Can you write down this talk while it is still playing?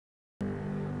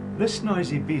This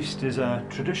noisy beast is a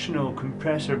traditional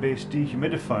compressor-based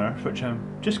dehumidifier, which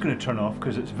I'm just going to turn off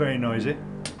because it's very noisy.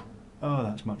 Oh,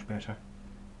 that's much better.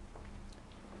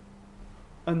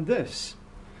 And this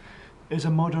is a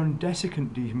modern desiccant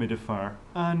dehumidifier,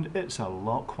 and it's a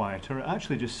lot quieter. It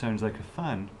actually just sounds like a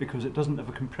fan because it doesn't have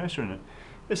a compressor in it.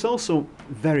 It's also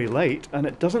very light, and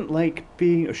it doesn't like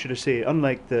being, or should I say,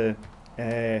 unlike the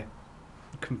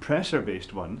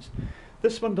compressor-based ones,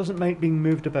 this one doesn't like being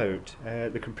moved about.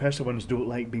 The compressor ones don't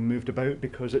like being moved about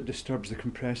because it disturbs the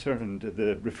compressor, and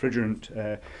the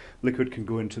refrigerant liquid can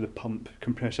go into the pump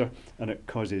compressor and it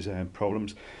causes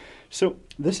problems. So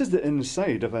this is the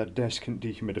inside of a desiccant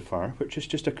dehumidifier, which is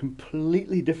just a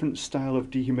completely different style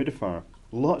of dehumidifier.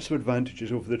 Lots of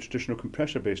advantages over the traditional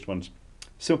compressor-based ones.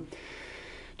 So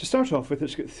to start off with,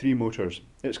 it's got 3 motors.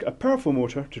 It's got a powerful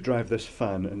motor to drive this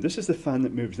fan, and this is the fan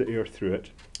that moves the air through it,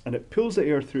 and it pulls the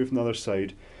air through from the other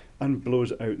side and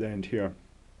blows out the end here.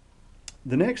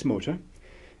 The next motor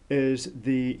is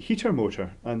the heater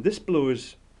motor, and this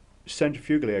blows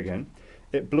centrifugally again.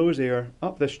 It blows air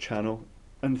up this channel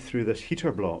and through this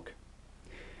heater block.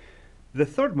 The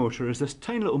third motor is this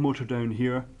tiny little motor down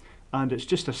here, and it's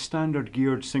just a standard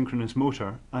geared synchronous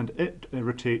motor, and it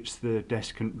rotates the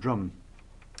desiccant drum.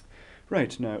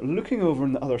 Right, now looking over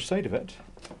on the other side of it,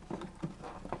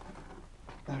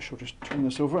 I shall just turn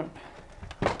this over.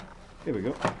 Here we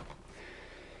go.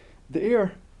 The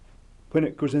air, when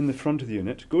it goes in the front of the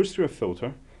unit, goes through a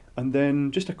filter, and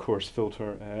then just a coarse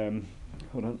filter,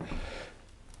 hold on,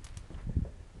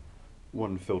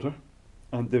 one filter.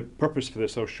 And the purpose for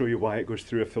this, I'll show you why it goes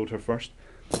through a filter first.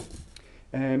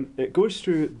 It goes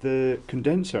through the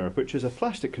condenser, which is a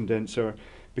plastic condenser,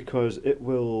 because it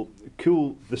will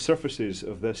cool the surfaces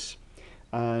of this,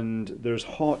 and there's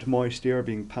hot, moist air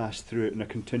being passed through it in a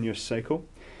continuous cycle.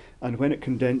 And when it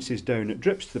condenses down, it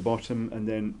drips to the bottom and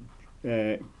then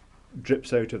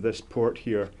drips out of this port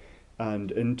here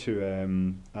and into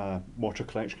a water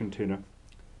collection container.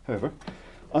 However,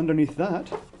 underneath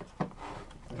that,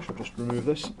 I shall just remove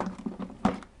this,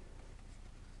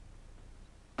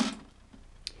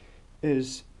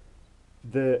 is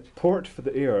the port for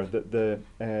the air that the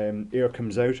air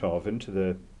comes out of into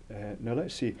the, now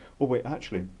let's see, oh wait,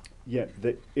 actually, yeah,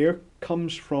 the air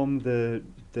comes from the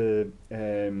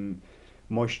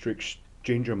moisture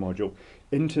exchanger module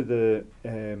into the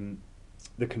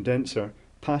condenser,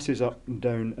 passes up and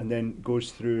down, and then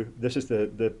goes through, this is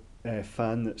the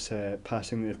fan that's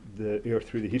passing the air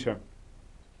through the heater.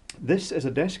 This is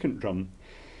a desiccant drum.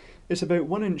 It's about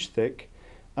 1 inch thick,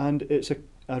 and it's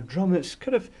a drum that's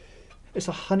kind of, it's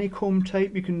a honeycomb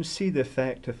type. You can see the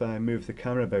effect if I move the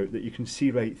camera about, that you can see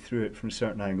right through it from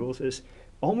certain angles. It's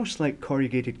almost like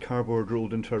corrugated cardboard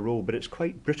rolled into a roll, but it's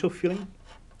quite brittle feeling.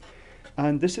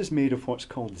 And this is made of what's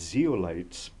called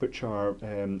zeolites, which are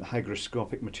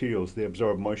hygroscopic materials. They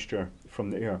absorb moisture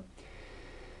from the air.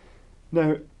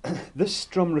 Now, this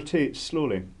drum rotates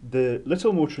slowly. The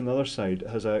little motor on the other side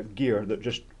has a gear that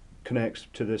just connects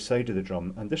to the side of the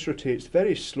drum, and this rotates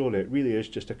very slowly. It really is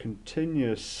just a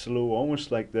continuous slow,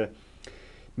 almost like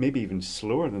maybe even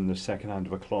slower than the second hand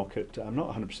of a clock. I'm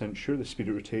not 100% sure the speed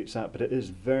it rotates at, but it is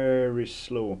very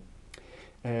slow.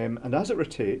 And as it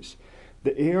rotates,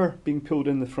 the air being pulled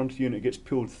in the front of the unit gets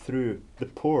pulled through the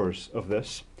pores of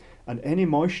this, and any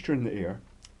moisture in the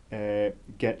air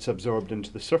gets absorbed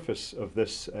into the surface of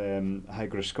this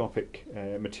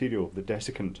hygroscopic material, the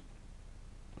desiccant.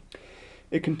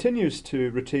 It continues to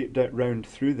rotate round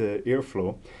through the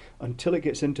airflow until it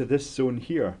gets into this zone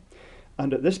here.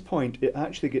 And at this point, it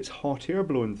actually gets hot air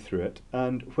blown through it.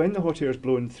 And when the hot air is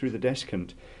blown through the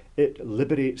desiccant, it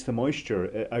liberates the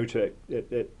moisture out.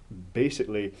 It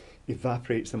basically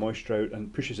evaporates the moisture out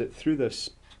and pushes it through this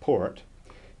port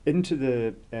into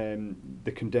the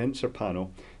condenser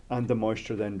panel, and the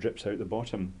moisture then drips out the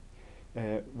bottom.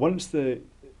 Once the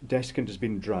desiccant has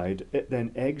been dried, it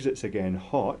then exits again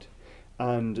hot,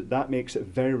 and that makes it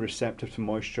very receptive to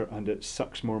moisture, and it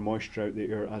sucks more moisture out the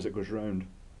air as it goes round.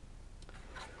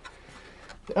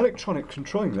 The electronic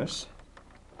controlling this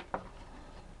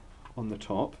on the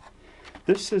top,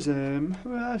 this is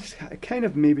well, it's kind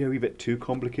of maybe a wee bit too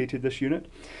complicated, this unit.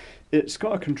 It's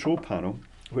got a control panel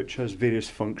which has various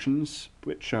functions,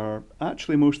 which are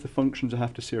actually, most of the functions I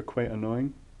have to say are quite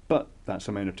annoying, but that's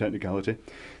a minor technicality.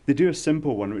 They do a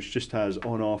simple one which just has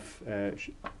on-off,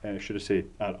 should I say,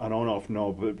 an on-off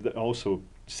knob that also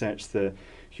sets the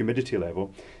humidity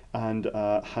level, and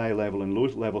a high level and low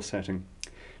level setting.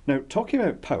 Now, talking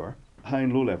about power, high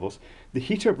and low levels, the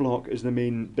heater block is the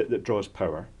main bit that draws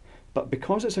power, but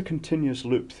because it's a continuous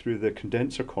loop through the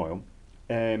condenser coil,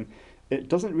 it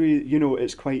doesn't really,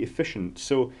 it's quite efficient.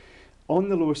 So On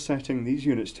the lowest setting, these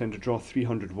units tend to draw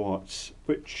 300 watts,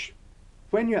 which,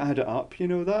 when you add it up, you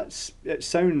know, it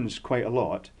sounds quite a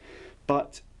lot,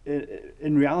 but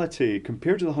in reality,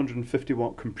 compared to the 150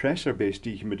 watt compressor-based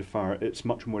dehumidifier, it's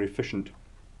much more efficient.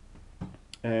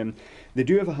 They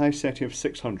do have a high setting of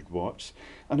 600 watts,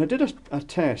 and I did a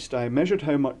test. I measured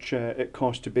how much it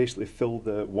cost to basically fill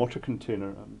the water container.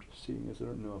 I'm just seeing, is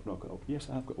there? No, I've not got. Yes,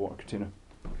 I have got a water container.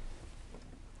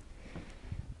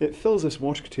 It fills this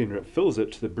water container. It fills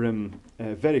it to the brim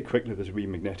very quickly. There's a wee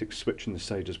magnetic switch on the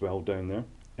side as well down there,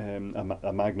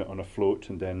 a magnet on a float,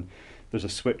 and then there's a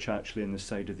switch actually in the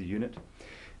side of the unit.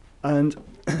 And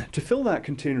to fill that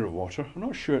container of water, I'm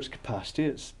not sure its capacity,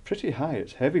 it's pretty high,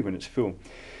 it's heavy when it's full.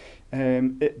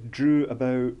 It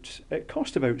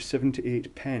cost about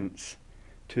 78 pence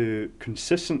to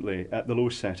consistently at the low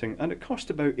setting, and it cost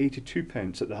about 82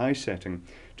 pence at the high setting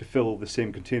to fill the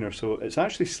same container, so it's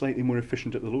actually slightly more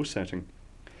efficient at the low setting.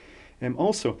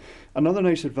 Also, another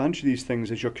nice advantage of these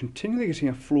things is you're continually getting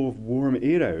a flow of warm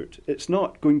air out. It's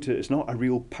not a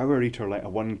real power heater like a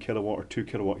 1 kilowatt or 2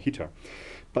 kilowatt heater.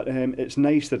 But it's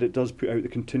nice that it does put out the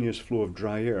continuous flow of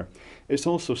dry air. It's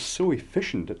also so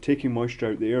efficient at taking moisture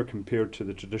out of the air compared to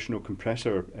the traditional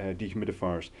compressor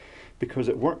dehumidifiers, because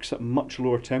it works at much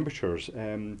lower temperatures.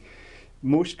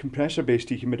 Most compressor-based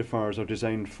dehumidifiers are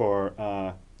designed for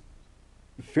a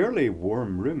fairly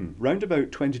warm room, round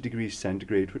about 20 degrees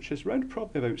centigrade, which is round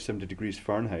probably about 70 degrees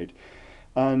Fahrenheit.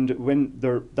 And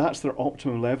that's their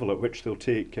optimum level at which they'll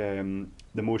take the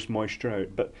most moisture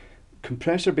out. But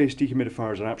compressor-based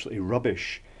dehumidifiers are absolutely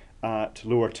rubbish at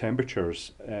lower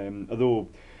temperatures, although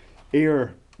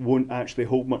air won't actually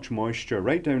hold much moisture,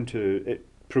 right down to, it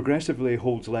progressively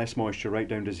holds less moisture right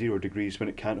down to 0 degrees when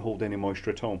it can't hold any moisture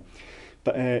at all.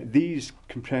 But these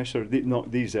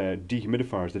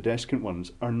dehumidifiers, the Desiccant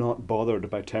ones, are not bothered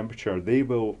by temperature. They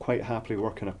will quite happily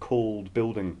work in a cold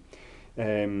building,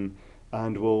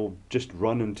 and will just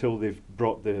run until they've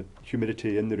brought the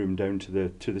humidity in the room down to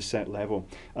the set level,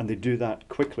 and they do that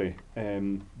quickly.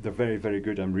 They're very, very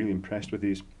good. I'm really impressed with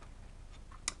these.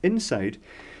 Inside,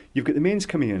 you've got the mains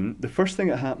coming in. The first thing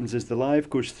that happens is the live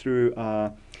goes through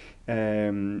a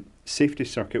safety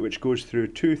circuit which goes through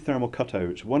two thermal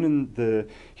cutouts, one in the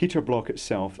heater block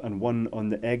itself and one on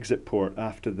the exit port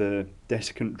after the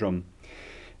Desiccant drum.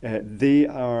 They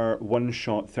are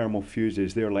one-shot thermal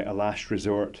fuses. They're like a last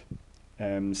resort.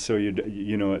 So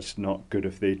you know it's not good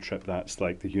if they trip. That's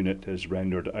like the unit is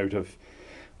rendered out of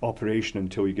operation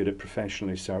until you get it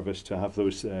professionally serviced to have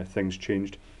those things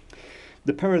changed.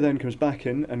 The power then comes back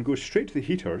in and goes straight to the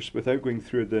heaters without going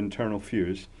through the internal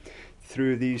fuse,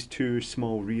 through these two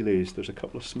small relays. There's a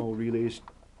couple of small relays,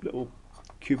 little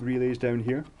cube relays down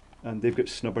here, and they've got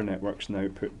snubber networks and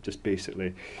output, just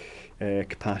basically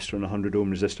capacitor and 100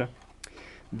 ohm resistor.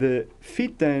 The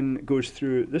feed then goes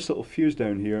through this little fuse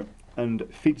down here and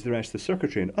feeds the rest of the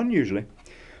circuitry. And unusually,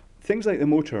 things like the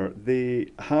motor, they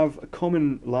have a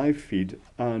common live feed,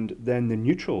 and then the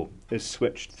neutral is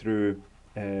switched through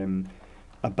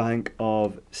a bank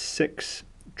of 6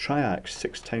 triacs,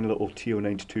 6 tiny little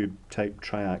TO92 type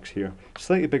triacs here.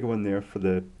 Slightly bigger one there for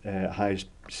the highest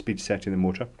speed setting of the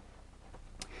motor.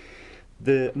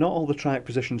 Not all the triac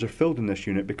positions are filled in this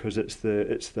unit because it's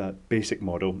that basic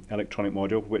model, electronic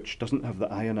module, which doesn't have the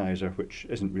ionizer, which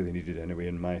isn't really needed anyway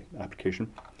in my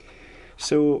application.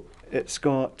 So it's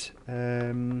got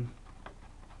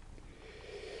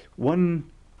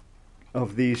one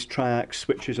of these triacs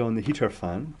switches on the heater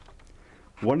fan.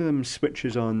 One of them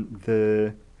switches on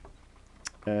the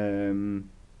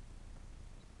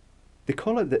they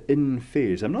call it the in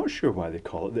phase. I'm not sure why they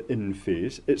call it the in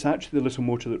phase. It's actually the little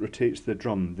motor that rotates the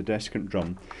drum, the Desiccant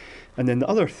drum. And then the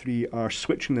other 3 are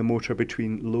switching the motor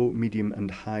between low, medium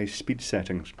and high speed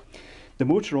settings. The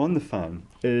motor on the fan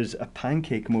is a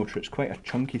pancake motor. It's quite a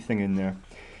chunky thing in there.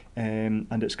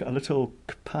 And it's got a little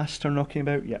capacitor knocking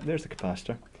about. Yeah, there's the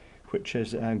capacitor, which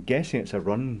is, I'm guessing it's a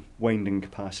run winding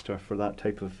capacitor for that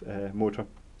type of motor.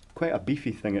 Quite a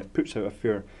beefy thing. It puts out a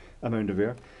fair amount of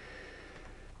air.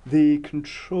 The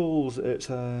controls, it's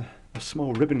a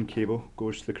small ribbon cable,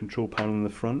 goes to the control panel in the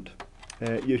front.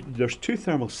 There's 2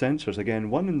 thermal sensors, again,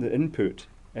 one in the input,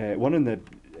 one in the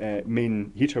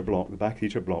main heater block, the back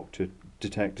heater block, to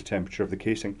detect the temperature of the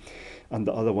casing, and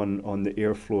the other one on the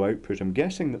airflow output. I'm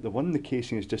guessing that the one in the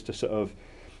casing is just a sort of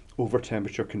over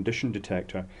temperature condition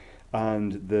detector,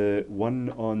 and the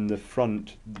one on the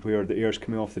front where the air is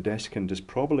coming off the Desiccant is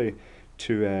probably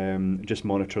to just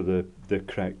monitor the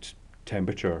correct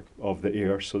temperature of the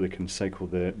air so they can cycle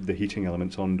the heating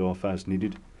elements on and off as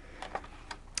needed.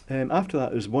 After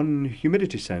that, there's one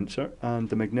humidity sensor, and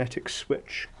the magnetic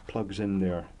switch plugs in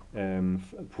there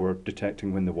for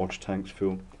detecting when the water tank's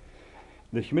full.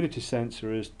 The humidity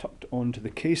sensor is tucked onto the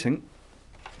casing,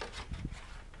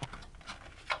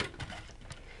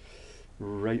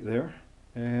 right there,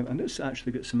 and it's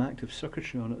actually got some active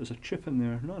circuitry on it. There's a chip in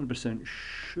there, not 100%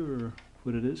 sure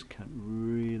what it is, can't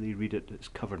really read it, it's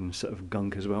covered in sort of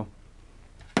gunk as well.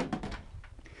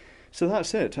 So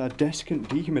that's it, a Desiccant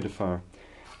Dehumidifier.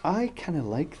 I kind of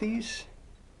like these.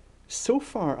 So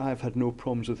far I've had no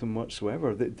problems with them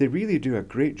whatsoever. They really do a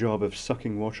great job of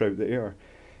sucking water out the air.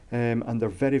 And they're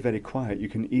very, very quiet. You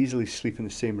can easily sleep in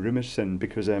the same room as sin,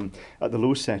 because at the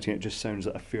low setting it just sounds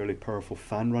like a fairly powerful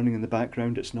fan running in the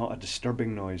background. It's not a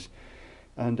disturbing noise.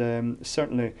 And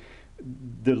certainly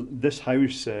this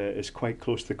house is quite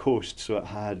close to the coast, so it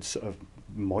had sort of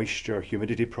moisture,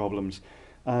 humidity problems.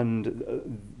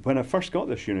 And when I first got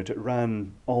this unit, it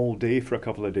ran all day for a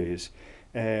couple of days,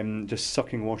 just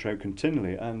sucking water out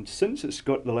continually. And since it's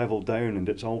got the level down and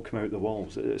it's all come out the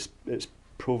walls, it's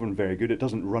proven very good. It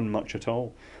doesn't run much at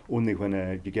all, only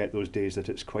when you get those days that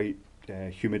it's quite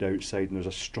humid outside and there's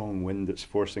a strong wind that's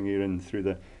forcing air in through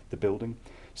the building.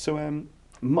 So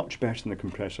much better than the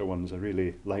compressor ones. I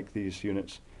really like these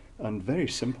units, and very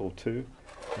simple too.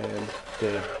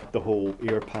 The whole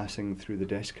air passing through the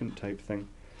desiccant type thing,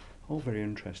 all very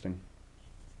interesting.